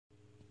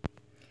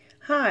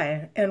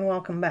Hi, and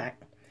welcome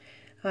back.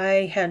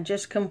 I had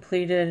just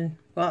completed,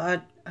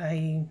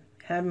 I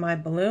had my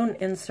balloon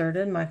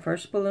inserted, my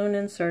first balloon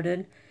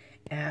inserted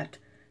at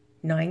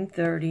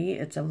 9:30.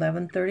 It's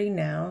 11:30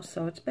 now,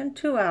 so it's been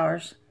 2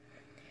 hours.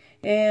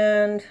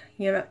 And,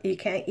 you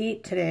can't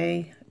eat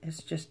today.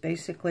 It's just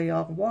basically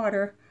all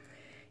water.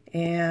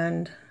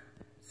 And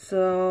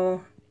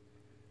so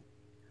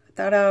I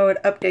thought I would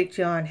update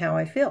you on how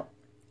I feel.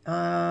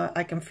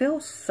 I can feel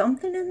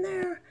something in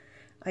there.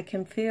 I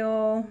can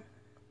feel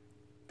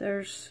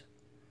there's,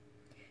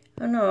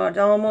 I don't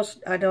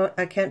know,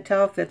 I can't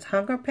tell if it's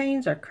hunger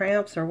pains or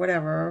cramps or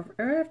whatever,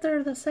 or if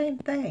they're the same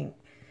thing.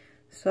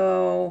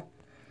 So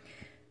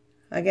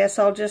I guess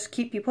I'll just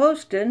keep you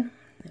posted.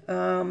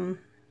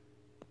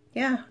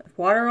 Yeah,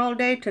 water all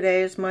day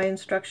today is my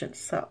instructions,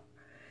 so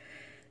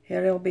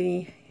it'll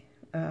be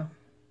an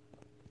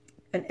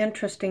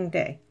interesting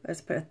day.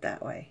 Let's put it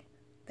that way.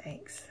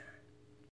 Thanks.